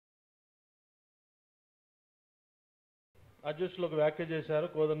అధ్యక్షులకు వ్యాఖ్య చేశారు.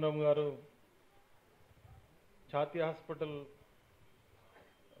 కోదండరామ్ గారు ఛాతీ హాస్పిటల్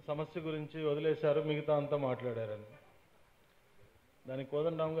సమస్య గురించి వదిలేశారు, మిగతా అంతా మాట్లాడారని. దానికి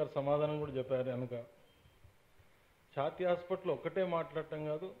కోదండరామ్ గారు సమాధానం కూడా చెప్పారు. కనుక ఛాతీ హాస్పిటల్ ఒక్కటే మాట్లాడటం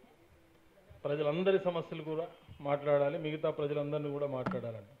కాదు, ప్రజలందరి సమస్యలు కూడా మాట్లాడాలి, మిగతా ప్రజలందరినీ కూడా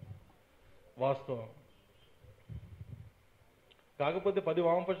మాట్లాడాలని వాస్తవం. కాకపోతే 10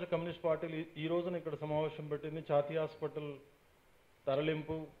 వామపక్ష కమ్యూనిస్ట్ పార్టీలు ఈ రోజున ఇక్కడ సమావేశం పెట్టింది ఛాతీ హాస్పిటల్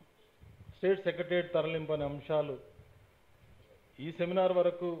తరలింపు, స్టేట్ సెక్రటరియట్ తరలింపు అనే అంశాలు ఈ సెమినార్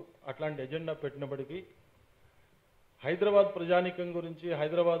వరకు అట్లాంటి ఎజెండా పెట్టినప్పటికీ హైదరాబాద్ ప్రజానీకం గురించి,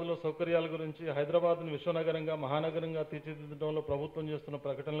 హైదరాబాద్లో సౌకర్యాల గురించి, హైదరాబాద్ను విశ్వనగరంగా మహానగరంగా తీర్చిదిద్దడంలో ప్రభుత్వం చేస్తున్న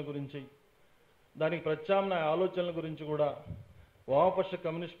ప్రకటనల గురించి, దానికి ప్రత్యామ్నాయ ఆలోచనల గురించి కూడా వామపక్ష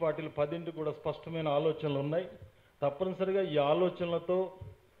కమ్యూనిస్ట్ పార్టీలు 10 కూడా స్పష్టమైన ఆలోచనలు ఉన్నాయి. తప్పనిసరిగా ఈ ఆలోచనలతో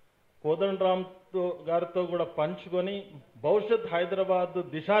కోదండరామ్ గారితో కూడా పంచుకొని భవిష్యత్ హైదరాబాద్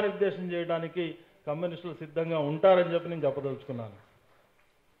దిశానిర్దేశం చేయడానికి కమ్యూనిస్టులు సిద్ధంగా ఉంటారని చెప్పి నేను చెప్పదలుచుకున్నాను.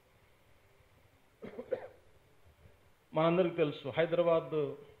 మనందరికీ తెలుసు హైదరాబాద్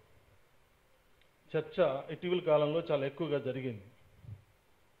చర్చ ఇటీవల కాలంలో చాలా ఎక్కువగా జరిగింది.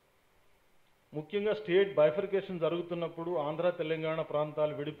 ముఖ్యంగా స్టేట్ బైఫర్కేషన్ జరుగుతున్నప్పుడు ఆంధ్ర తెలంగాణ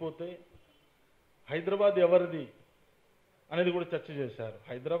ప్రాంతాలు విడిపోతే హైదరాబాద్ ఎవరిది అనేది కూడా చర్చ చేశారు.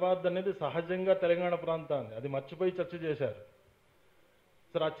 హైదరాబాద్ అనేది సహజంగా తెలంగాణ ప్రాంతాన్ని, అది మర్చిపోయి చర్చ చేశారు.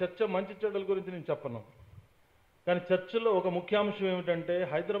 సరే, ఆ చర్చ మంచి చెడ్డల గురించి నేను చెప్పను, కానీ చర్చలో ఒక ముఖ్యాంశం ఏమిటంటే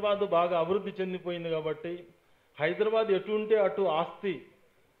హైదరాబాద్ బాగా అభివృద్ధి చెందిపోయింది కాబట్టి, హైదరాబాద్ ఎటు ఉంటే అటు ఆస్తి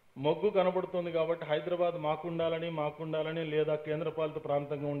మొగ్గు కనబడుతుంది కాబట్టి హైదరాబాద్ మాకుండాలని లేదా కేంద్రపాలిత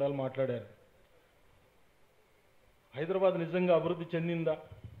ప్రాంతంగా ఉండాలని మాట్లాడారు. హైదరాబాద్ నిజంగా అభివృద్ధి చెందిందా?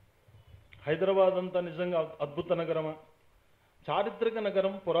 హైదరాబాద్ అంతా నిజంగా అద్భుత నగరమా? చారిత్రక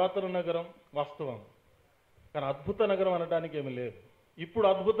నగరం, పురాతన నగరం వాస్తవం, కానీ అద్భుత నగరం అనడానికి ఏమీ లేదు. ఇప్పుడు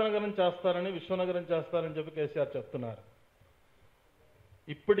అద్భుత నగరం చేస్తారని, విశ్వనగరం చేస్తారని చెప్పి కేసీఆర్ చెప్తున్నారు.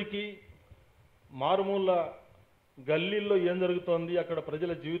 ఇప్పటికీ మారుమూల గల్లీల్లో ఏం జరుగుతోంది, అక్కడ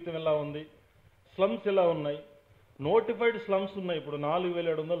ప్రజల జీవితం ఎలా ఉంది, స్లమ్స్ ఎలా ఉన్నాయి, నోటిఫైడ్ స్లమ్స్ ఉన్నాయి ఇప్పుడు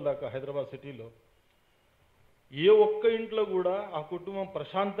 4700 దాకా హైదరాబాద్ సిటీలో. ఏ ఒక్క ఇంట్లో కూడా ఆ కుటుంబం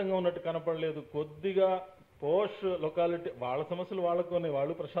ప్రశాంతంగా ఉన్నట్టు కనపడలేదు. కొద్దిగా పోష్ లొకాలిటీ, వాళ్ళ సమస్యలు వాళ్ళకు ఉన్నాయి,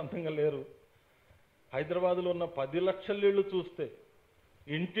 వాళ్ళు ప్రశాంతంగా లేరు. హైదరాబాద్లో ఉన్న 10 లక్షల ఇళ్ళు చూస్తే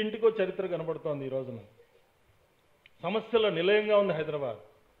ఇంటింటికో చరిత్ర కనబడుతోంది ఈ రోజున. సమస్యల నిలయంగా ఉంది హైదరాబాద్.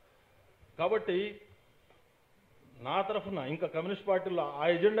 కాబట్టి నా తరఫున ఇంకా కమ్యూనిస్ట్ పార్టీలో ఆ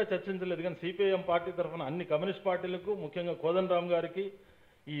ఎజెండా చర్చించలేదు, కానీ సిపిఐఎం పార్టీ తరఫున అన్ని కమ్యూనిస్ట్ పార్టీలకు, ముఖ్యంగా కోదండరామ్ గారికి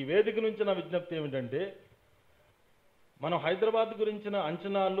ఈ వేదిక నుంచి నా విజ్ఞప్తి ఏమిటంటే, మనం హైదరాబాద్ గురించిన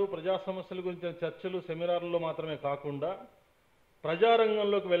అంచనాలు, ప్రజా సమస్యల గురించిన చర్చలు సెమినార్లలో మాత్రమే కాకుండా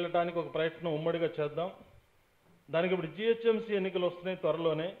ప్రజారంగంలోకి వెళ్ళడానికి ఒక ప్రయత్నం ఉమ్మడిగా చేద్దాం. దానికి ఇప్పుడు జిహెచ్ఎంసీ ఎన్నికలు వస్తున్నాయి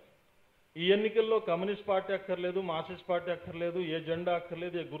త్వరలోనే. ఈ ఎన్నికల్లో కమ్యూనిస్ట్ పార్టీ అక్కర్లేదు, మార్క్సిస్ట్ పార్టీ అక్కర్లేదు, ఏ జెండా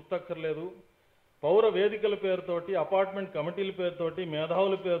అక్కర్లేదు, ఏ గుర్తు అక్కర్లేదు. పౌర వేదికల పేరుతోటి, అపార్ట్మెంట్ కమిటీల పేరుతోటి,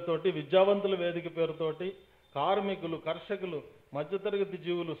 మేధావుల పేరుతోటి, విద్యావంతుల వేదిక పేరుతోటి, కార్మికులు, కర్షకులు, మధ్యతరగతి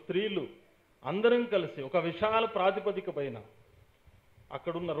జీవులు, స్త్రీలు అందరం కలిసి ఒక విశాల ప్రాతిపదిక పైన,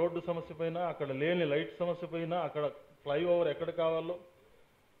 అక్కడున్న రోడ్డు సమస్య పైన, అక్కడ లేని లైట్ సమస్య పైన, అక్కడ ఫ్లైఓవర్ ఎక్కడ కావాలో,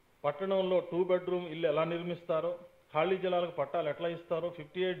 పట్టణంలో 2 బెడ్రూమ్ ఇల్లు ఎలా నిర్మిస్తారో, ఖాళీ జలాలకు పట్టాలు ఎట్లా ఇస్తారో,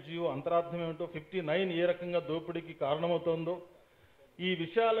 58 జీవో అంతరార్థం ఏమిటో, 59 ఏ రకంగా దోపిడీకి కారణమవుతోందో, ఈ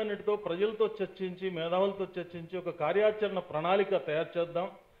విషయాలన్నిటితో ప్రజలతో చర్చించి, మేధావులతో చర్చించి ఒక కార్యాచరణ ప్రణాళిక తయారు చేద్దాం.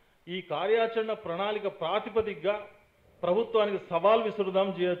 ఈ కార్యాచరణ ప్రణాళిక ప్రాతిపదికగా ప్రభుత్వానికి సవాల్ విసురుదాం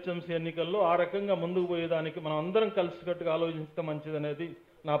జిహెచ్ఎంసీ ఎన్నికల్లో. ఆ రకంగా ముందుకు పోయేదానికి మనం అందరం కలిసికట్టుగా ఆలోచించడం మంచిదనేది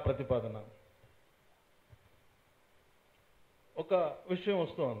నా ప్రతిపాదన. ఒక విషయం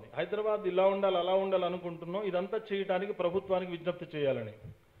వస్తోంది, హైదరాబాద్ ఇలా ఉండాలి అలా ఉండాలి అనుకుంటున్నాం, ఇదంతా చేయడానికి ప్రభుత్వానికి విజ్ఞప్తి చేయాలని.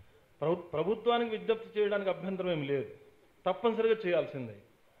 ప్రభుత్వానికి విజ్ఞప్తి చేయడానికి అభ్యంతరం ఏమి లేదు, తప్పనిసరిగా చేయాల్సిందే.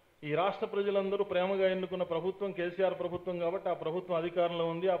 ఈ రాష్ట్ర ప్రజలందరూ ప్రేమగా ఎన్నుకున్న ప్రభుత్వం కేసీఆర్ ప్రభుత్వం కాబట్టి ఆ ప్రభుత్వం అధికారంలో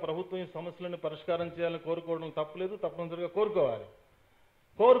ఉంది. ఆ ప్రభుత్వం ఈ సమస్యలను పరిష్కారం చేయాలని కోరుకోవడం తప్పలేదు, తప్పనిసరిగా కోరుకోవాలి.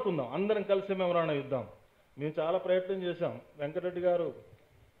 కోరుకుందాం, అందరం కలిసి మెమరాండం ఇద్దాం. మేము చాలా ప్రయత్నం చేశాం. వెంకటరెడ్డి గారు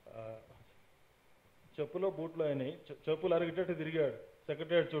చెప్పులో బూట్లో అయినాయి, చెప్పులు అరిగేటట్టు తిరిగాడు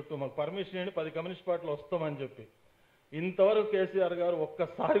సెక్రటరియట్ చుట్టూ, మాకు పర్మిషన్ ఏంటి 10 కమ్యూనిస్ట్ పార్టీలు వస్తామని చెప్పి. ఇంతవరకు కేసీఆర్ గారు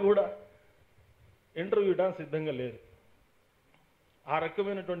ఒక్కసారి కూడా ఇంటర్వ్యూ ఇవ్వడానికి సిద్ధంగా లేరు. ఆ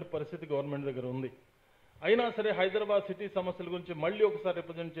రకమైనటువంటి పరిస్థితి గవర్నమెంట్ దగ్గర ఉంది. అయినా సరే హైదరాబాద్ సిటీ సమస్యల గురించి మళ్ళీ ఒకసారి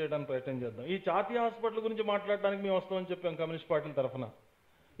రిప్రజెంట్ చేయడానికి ప్రయత్నం చేద్దాం. ఈ ఛాతీ హాస్పిటల్ గురించి మాట్లాడడానికి మేము వస్తామని చెప్పాం కమ్యూనిస్ట్ పార్టీల తరఫున.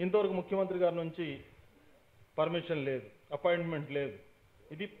 ఇంతవరకు ముఖ్యమంత్రి గారి నుంచి పర్మిషన్ లేదు, అపాయింట్మెంట్ లేదు.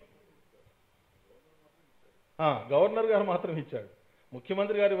 ఇది గవర్నర్ గారు మాత్రం ఇచ్చాడు.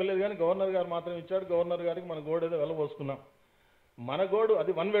 ముఖ్యమంత్రి గారు ఇవ్వలేదు కానీ గవర్నర్ గారు మాత్రం ఇచ్చాడు. గవర్నర్ గారికి మన గోడు ఏదో వెళ్ళబోసుకున్నాం. మన గోడు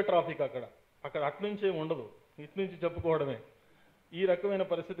అది వన్ వే ట్రాఫిక్. అక్కడ అట్నుంచి ఏమి ఉండదు, ఇటు నుంచి చెప్పుకోవడమే. ఈ రకమైన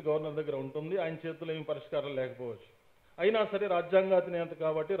పరిస్థితి గవర్నర్ దగ్గర ఉంటుంది. ఆయన చేతుల్లో ఏమి పరిష్కారం లేకపోవచ్చు. అయినా సరే రాజ్యాంగాధినేత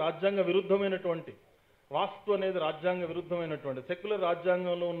కాబట్టి రాజ్యాంగ విరుద్ధమైనటువంటి వాస్తు అనేది రాజ్యాంగ విరుద్ధమైనటువంటి సెక్యులర్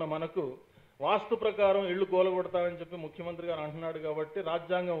రాజ్యాంగంలో ఉన్న మనకు వాస్తు ప్రకారం ఇళ్ళు కూలగొడతామని చెప్పి ముఖ్యమంత్రి గారు అంటున్నాడు కాబట్టి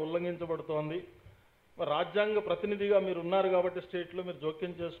రాజ్యాంగం ఉల్లంఘించబడుతోంది. రాజ్యాంగ ప్రతినిధిగా మీరు ఉన్నారు కాబట్టి స్టేట్లో మీరు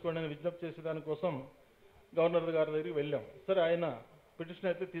జోక్యం చేసుకోండి అని విజ్ఞప్తి చేసే దానికోసం గవర్నర్ గారి దగ్గరికి వెళ్ళాం. సరే, ఆయన పిటిషన్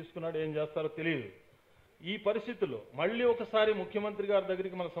అయితే తీసుకున్నాడు, ఏం చేస్తారో తెలియదు. ఈ పరిస్థితుల్లో మళ్ళీ ఒకసారి ముఖ్యమంత్రి గారి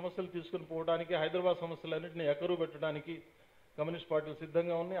దగ్గరికి మన సమస్యలు తీసుకుని పోవడానికి, హైదరాబాద్ సమస్యలన్నింటినీ ఎకరువు పెట్టడానికి కమ్యూనిస్ట్ పార్టీలు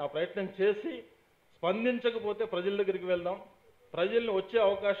సిద్ధంగా ఉన్నాయి. ఆ ప్రయత్నం చేసి స్పందించకపోతే ప్రజల దగ్గరికి వెళ్దాం. ప్రజల్ని వచ్చే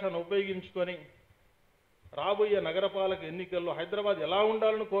అవకాశాన్ని ఉపయోగించుకొని రాబోయే నగరపాలక ఎన్నికల్లో హైదరాబాద్ ఎలా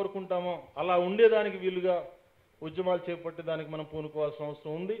ఉండాలని కోరుకుంటామో అలా ఉండేదానికి వీలుగా ఉద్యమాలు చేపట్టేదానికి మనం పూనుకోవాల్సిన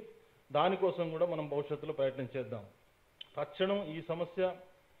అవసరం ఉంది. దానికోసం కూడా మనం భవిష్యత్తులో ప్రయత్నం చేద్దాం. తక్షణం ఈ సమస్య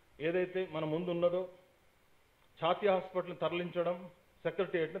ఏదైతే మన ముందు ఉన్నదో ఛాతీ హాస్పిటల్ని తరలించడం,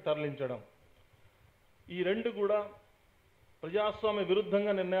 సెక్రటేరియట్ని తరలించడం, ఈ రెండు కూడా ప్రజాస్వామ్య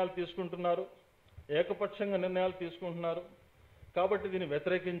విరుద్ధంగా నిర్ణయాలు తీసుకుంటున్నారు, ఏకపక్షంగా నిర్ణయాలు తీసుకుంటున్నారు. కాబట్టి దీన్ని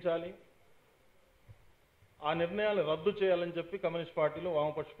వ్యతిరేకించాలి, ఆ నిర్ణయాలు రద్దు చేయాలని చెప్పి కమ్యూనిస్ట్ పార్టీలు,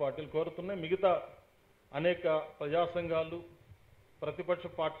 వామపక్ష పార్టీలు కోరుతున్నాయి. మిగతా అనేక ప్రజా సంఘాలు, ప్రతిపక్ష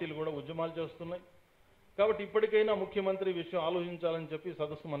పార్టీలు కూడా ఉద్యమాలు చేస్తున్నాయి. కాబట్టి ఇప్పటికైనా ముఖ్యమంత్రి విషయం ఆలోచించాలని చెప్పి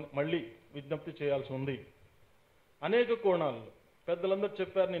సదస్సు మళ్ళీ విజ్ఞప్తి చేయాల్సి ఉంది. అనేక కోణాలు పెద్దలందరూ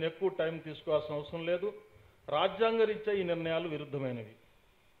చెప్పారు, నేను ఎక్కువ టైం తీసుకోవాల్సిన అవసరం లేదు. రాజ్యాంగ రీత్యా ఈ నిర్ణయాలు విరుద్ధమైనవి.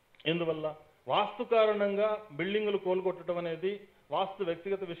 ఎందువల్ల వాస్తు కారణంగా బిల్డింగులు కోలుగొట్టడం అనేది వాస్తు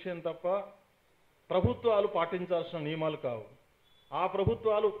వ్యక్తిగత విషయం తప్ప ప్రభుత్వాలు పాటించాల్సిన నియమాలు కావు. ఆ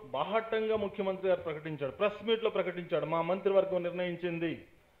ప్రభుత్వాలు బాహట్టంగా ముఖ్యమంత్రి గారు ప్రకటించాడు, ప్రెస్ మీట్లో ప్రకటించాడు, మా మంత్రివర్గం నిర్ణయించింది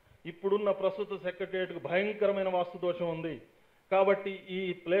ఇప్పుడున్న ప్రస్తుత సెక్రటేరియట్కు భయంకరమైన వాస్తు దోషం ఉంది కాబట్టి ఈ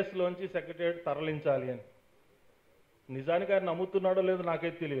ప్లేస్లోంచి సెక్రటేరియట్ తరలించాలి అని. నిజానికి ఆయన నమ్ముతున్నాడో లేదో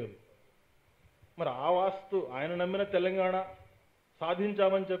నాకైతే తెలియదు. మరి ఆ వాస్తు ఆయన నమ్మిన తెలంగాణ,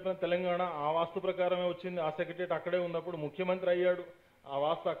 సాధించామని చెప్పిన తెలంగాణ ఆ వాస్తు ప్రకారమే వచ్చింది. ఆ సెక్రటేరియట్ అక్కడే ఉన్నప్పుడు ముఖ్యమంత్రి అయ్యాడు, ఆ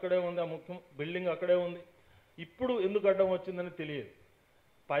వాస్తు అక్కడే ఉంది, ఆ బిల్డింగ్ అక్కడే ఉంది. ఇప్పుడు ఎందుకు అడ్డం వచ్చిందని తెలియదు.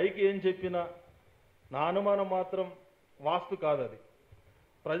 పైకి ఏం చెప్పినా నా అనుమానం మాత్రం వాస్తు కాదు. అది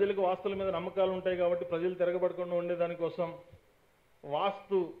ప్రజలకు వాస్తుల మీద నమ్మకాలు ఉంటాయి కాబట్టి ప్రజలు తిరగబడకుండా ఉండేదానికోసం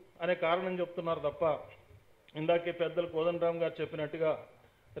వాస్తు అనే కారణం చెప్తున్నారు తప్ప, ఇందాకే పెద్దలు కోదండరామ్ గారు చెప్పినట్టుగా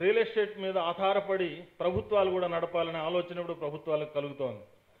రియల్ ఎస్టేట్ మీద ఆధారపడి ప్రభుత్వాలు కూడా నడపాలనే ఆలోచన ఇప్పుడు ప్రభుత్వాలకు కలుగుతోంది.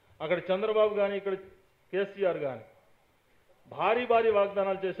 అక్కడ చంద్రబాబు కానీ ఇక్కడ కేసీఆర్ కానీ భారీ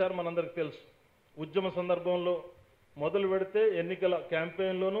వాగ్దానాలు చేశారు, మనందరికి తెలుసు. ఉద్యమ సందర్భంలో మొదలు పెడితే ఎన్నికల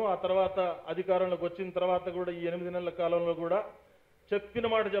క్యాంపెయిన్లోనూ, ఆ తర్వాత అధికారంలోకి వచ్చిన తర్వాత కూడా ఈ 8 నెలల కాలంలో కూడా చెప్పిన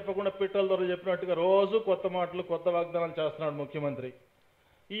మాట చెప్పకుండా పిట్టల ద్వారా చెప్పినట్టుగా రోజు కొత్త మాటలు, కొత్త వాగ్దానాలు చేస్తున్నాడు ముఖ్యమంత్రి.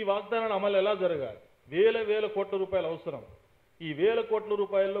 ఈ వాగ్దానాలు అమలు ఎలా జరగాలి? వేల కోట్ల రూపాయలు అవసరం. ఈ వేల కోట్ల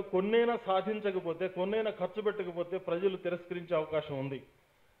రూపాయల్లో కొన్నైనా సాధించకపోతే, కొన్నైనా ఖర్చు పెట్టకపోతే ప్రజలు తిరస్కరించే అవకాశం ఉంది.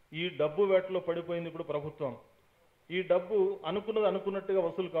 ఈ డబ్బు వేటలో పడిపోయింది ఇప్పుడు ప్రభుత్వం. ఈ డబ్బు అనుకున్నట్టుగా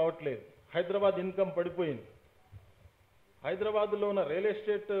వసూలు కావట్లేదు. హైదరాబాద్ ఇన్కమ్ పడిపోయింది. హైదరాబాద్లో ఉన్న రియల్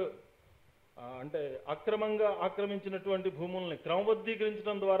ఎస్టేట్ అంటే అక్రమంగా ఆక్రమించినటువంటి భూముల్ని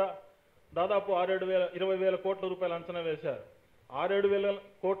క్రమబద్ధీకరించడం ద్వారా దాదాపు 20,000 కోట్ల రూపాయలు అంచనా వేశారు. 6-7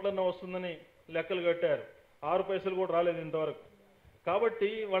 కోట్లన్నా వస్తుందని లెక్కలు కట్టారు. 6 పైసలు కూడా రాలేదు ఇంతవరకు. కాబట్టి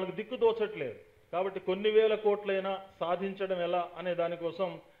వాళ్ళకి దిక్కు దోచట్లేదు. కాబట్టి కొన్ని వేల కోట్లైనా సాధించడం ఎలా అనే దానికోసం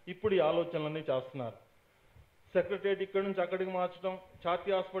ఇప్పుడు ఈ ఆలోచనలన్నీ చేస్తున్నారు. సెక్రటేరియట్ ఇక్కడి నుంచి అక్కడికి మార్చడం, ఛాతీ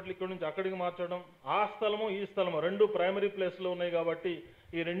హాస్పిటల్ ఇక్కడి నుంచి అక్కడికి మార్చడం, ఆ స్థలము ఈ స్థలము రెండు ప్రైమరీ ప్లేస్లో ఉన్నాయి కాబట్టి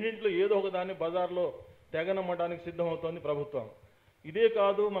ఈ రెండింటిలో ఏదో ఒక దాన్ని బజార్లో తెగనమ్మడానికి సిద్ధమవుతోంది ప్రభుత్వం. ఇదే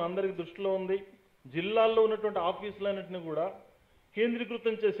కాదు, మనందరికీ దృష్టిలో ఉంది, జిల్లాల్లో ఉన్నటువంటి ఆఫీసులన్నింటినీ కూడా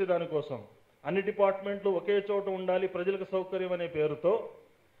కేంద్రీకృతం చేసేదానికోసం అన్ని డిపార్ట్మెంట్లు ఒకే చోట ఉండాలి, ప్రజలకు సౌకర్యం అనే పేరుతో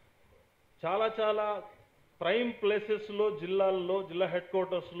చాలా ప్రైమ్ ప్లేసెస్లో జిల్లాల్లో, జిల్లా హెడ్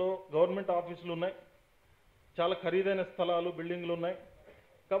క్వార్టర్స్లో గవర్నమెంట్ ఆఫీసులు ఉన్నాయి, చాలా ఖరీదైన స్థలాలు, బిల్డింగ్లు ఉన్నాయి.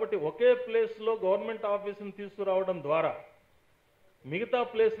 కాబట్టి ఒకే ప్లేస్లో గవర్నమెంట్ ఆఫీసును తీసుకురావడం ద్వారా మిగతా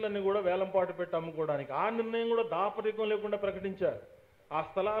ప్లేస్లన్నీ కూడా వేలంపాటు పెట్టి అమ్ముకోవడానికి ఆ నిర్ణయం కూడా దాపరికం లేకుండా ప్రకటించారు. ఆ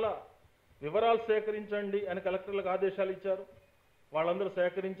స్థలాల వివరాలు సేకరించండి అని కలెక్టర్లకు ఆదేశాలు ఇచ్చారు. వాళ్ళందరూ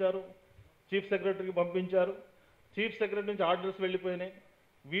సేకరించారు, చీఫ్ సెక్రటరీకి పంపించారు. చీఫ్ సెక్రటరీ నుంచి ఆర్డర్స్ వెళ్ళిపోయినాయి.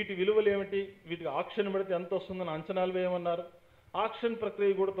 వీటి విలువలు ఏమిటి, వీటికి ఆక్షన్ పెడితే ఎంత వస్తుందని అంచనాలు వేయమన్నారు. ఆక్షన్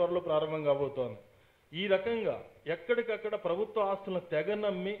ప్రక్రియ కూడా త్వరలో ప్రారంభం కాబోతోంది. ఈ రకంగా ఎక్కడికక్కడ ప్రభుత్వ ఆస్తులను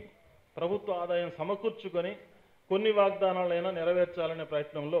తెగనమ్మి ప్రభుత్వ ఆదాయం సమకూర్చుకొని కొన్ని వాగ్దానాలైనా నెరవేర్చాలనే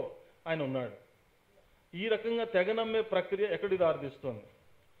ప్రయత్నంలో ఆయన ఉన్నాడు. ఈ రకంగా తెగనమ్మే ప్రక్రియ ఎక్కడికి దారితీస్తుంది?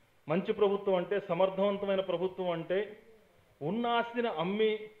 మంచి ప్రభుత్వం అంటే, సమర్థవంతమైన ప్రభుత్వం అంటే ఉన్న ఆస్తిని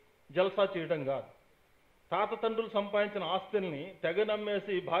అమ్మి జల్సా చేయడం కాదు. తాత తండ్రులు సంపాదించిన ఆస్తుల్ని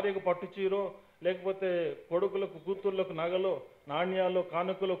తెగనమ్మేసి భార్యకు పట్టుచీరో లేకపోతే కొడుకులకు కూతుర్లకు నగలో నాణ్యాలు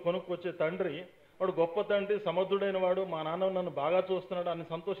కానుకలు కొనుక్కొచ్చే తండ్రి వాడు గొప్ప తండ్రి, సమర్థుడైన వాడు, మా నాన్న నన్ను బాగా చూస్తున్నాడు అని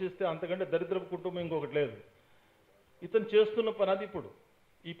సంతోషిస్తే అంతకంటే దరిద్రపు కుటుంబం ఇంకొకటి లేదు. ఇతను చేస్తున్న పని అది. ఇప్పుడు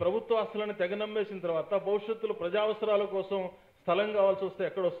ఈ ప్రభుత్వ ఆస్తులను తెగనమ్మేసిన తర్వాత భవిష్యత్తులో ప్రజావసరాల కోసం స్థలం కావాల్సి వస్తే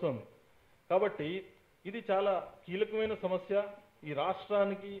ఎక్కడొస్తుంది? కాబట్టి ఇది చాలా కీలకమైన సమస్య. ఈ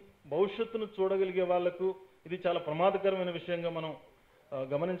రాష్ట్రానికి భవిష్యత్తును చూడగలిగే వాళ్లకు ఇది చాలా ప్రమాదకరమైన విషయంగా మనం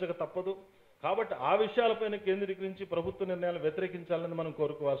గమనించక తప్పదు. కాబట్టి ఆ విషయాలపైన కేంద్రీకరించి ప్రభుత్వ నిర్ణయాలు వ్యతిరేకించాలని మనం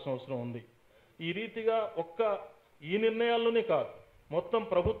కోరుకోవాల్సిన అవసరం ఉంది. ఈ రీతిగా ఈ నిర్ణయాల్లోనే కాదు, మొత్తం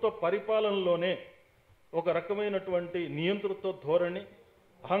ప్రభుత్వ పరిపాలనలోనే ఒక రకమైనటువంటి నియంతృత్వ ధోరణి,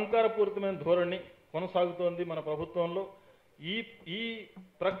 అహంకారపూరితమైన ధోరణి కొనసాగుతోంది మన ప్రభుత్వంలో. ఈ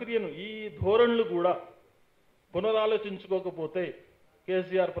ప్రక్రియను, ఈ ధోరణులు కూడా పునరాలోచించుకోకపోతే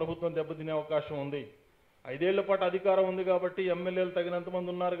కేసీఆర్ ప్రభుత్వం దెబ్బతినే అవకాశం ఉంది. 5 ఏళ్ల పాటు అధికారం ఉంది కాబట్టి, ఎమ్మెల్యేలు తగినంత మంది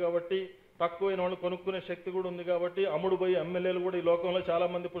ఉన్నారు కాబట్టి, తక్కువైన వాళ్ళు కొనుక్కునే శక్తి కూడా ఉంది కాబట్టి, అమ్ముడుపోయి ఎమ్మెల్యేలు కూడా ఈ లోకంలో చాలా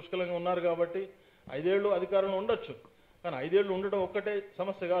మంది పుష్కలంగా ఉన్నారు కాబట్టి 5 ఏళ్ళు అధికారంలో ఉండొచ్చు. కానీ 5 ఏళ్ళు ఉండడం ఒక్కటే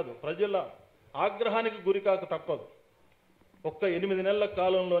సమస్య కాదు, ప్రజల ఆగ్రహానికి గురికాక తప్పదు. 8 నెలల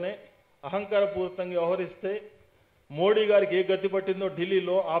కాలంలోనే అహంకారపూరితంగా వ్యవహరిస్తే మోడీ గారికి ఏ గతి పట్టిందో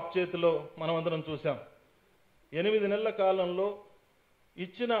ఢిల్లీలో ఆప్ చేతిలో మనమందరం చూసాం. 8 నెలల కాలంలో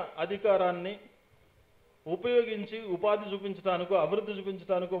ఇచ్చిన అధికారాన్ని ఉపయోగించి ఉపాధి చూపించడానికో అభివృద్ధి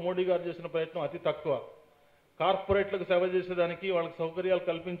చూపించడానికో మోడీ గారు చేసిన ప్రయత్నం అతి తక్కువ. కార్పొరేట్లకు సేవ చేసేదానికి, వాళ్ళకి సౌకర్యాలు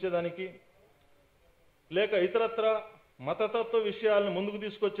కల్పించేదానికి, లేక ఇతరత్ర మతతత్వ విషయాలను ముందుకు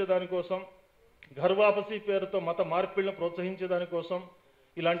తీసుకొచ్చేదానికోసం, ఘర్వాపసీ పేరుతో మత మార్పిళ్లను ప్రోత్సహించేదానికోసం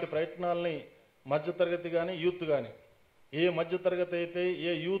ఇలాంటి ప్రయత్నాలని మధ్యతరగతి కానీ యూత్ కానీ, ఏ మధ్యతరగతి అయితే,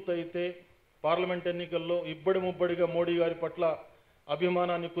 ఏ యూత్ అయితే పార్లమెంట్ ఎన్నికల్లో ఇబ్బడి ముబ్బడిగా మోడీ గారి పట్ల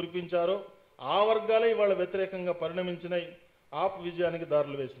అభిమానాన్ని కురిపించారో ఆ వర్గాలే ఇవాళ వ్యతిరేకంగా పరిణమించినాయి, ఆప్ విజయానికి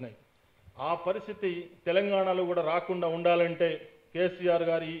దారులు వేసినాయి. ఆ పరిస్థితి తెలంగాణలో కూడా రాకుండా ఉండాలంటే కేసీఆర్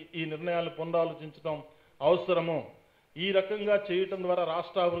గారి ఈ నిర్ణయాలను పునరాలోచించడం అవసరము. ఈ రకంగా చేయటం ద్వారా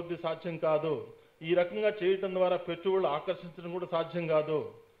రాష్ట్ర అభివృద్ధి సాధ్యం కాదు. ఈ రకంగా చేయటం ద్వారా పెట్టుబడులు ఆకర్షించడం కూడా సాధ్యం కాదు.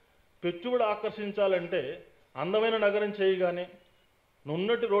 పెట్టుబడి ఆకర్షించాలంటే అందమైన నగరం చేయగానే,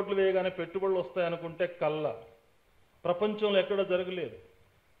 నున్నటి రోడ్లు వేయగానే పెట్టుబడులు వస్తాయనుకుంటే కళ్ళ. ప్రపంచంలో ఎక్కడ జరగలేదు.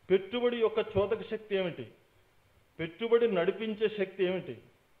 పెట్టుబడి యొక్క చోదక శక్తి ఏమిటి? పెట్టుబడి నడిపించే శక్తి ఏమిటి?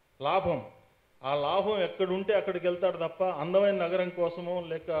 లాభం. ఆ లాభం ఎక్కడుంటే అక్కడికి వెళ్తాడు తప్ప అందమైన నగరం కోసమో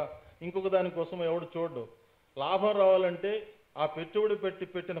లేక ఇంకొక దానికోసమో ఎవడు చూడ్డు. లాభం రావాలంటే ఆ పెట్టుబడి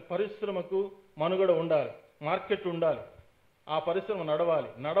పెట్టిన పరిశ్రమకు మనుగడ ఉండాలి, మార్కెట్ ఉండాలి, ఆ పరిశ్రమ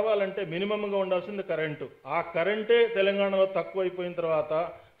నడవాలంటే మినిమంగా ఉండాల్సింది కరెంటు. ఆ కరెంటే తెలంగాణలో తక్కువైపోయిన తర్వాత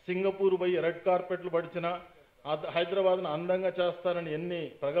సింగపూర్ పోయి రెడ్ కార్పెట్లు పడిచినా, హైదరాబాద్ను అందంగా చేస్తానని ఎన్ని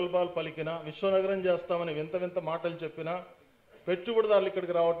ప్రగల్భాలు పలికినా, విశ్వనగరం చేస్తామని వింత వింత మాటలు చెప్పినా పెట్టుబడిదారులు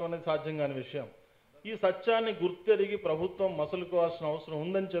ఇక్కడికి రావటం అనేది సాధ్యం కాని విషయం. ఈ సత్యాన్ని గుర్తెరిగి ప్రభుత్వం మసలుకోవాల్సిన అవసరం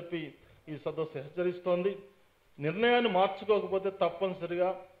ఉందని చెప్పి ఈ సదస్సు హెచ్చరిస్తోంది. నిర్ణయాన్ని మార్చుకోకపోతే తప్పనిసరిగా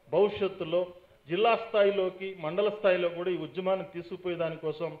భవిష్యత్తులో జిల్లా స్థాయిలోకి, మండల స్థాయిలో కూడా ఈ ఉద్యమాన్ని తీసుకుపోయే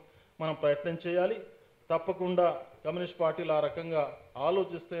దానికోసం మనం ప్రయత్నం చేయాలి. తప్పకుండా కమ్యూనిస్ట్ పార్టీలు ఆ రకంగా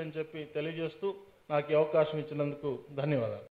ఆలోచిస్తాయని చెప్పి తెలియజేస్తూ నాకు ఈ అవకాశం ఇచ్చినందుకు ధన్యవాదాలు.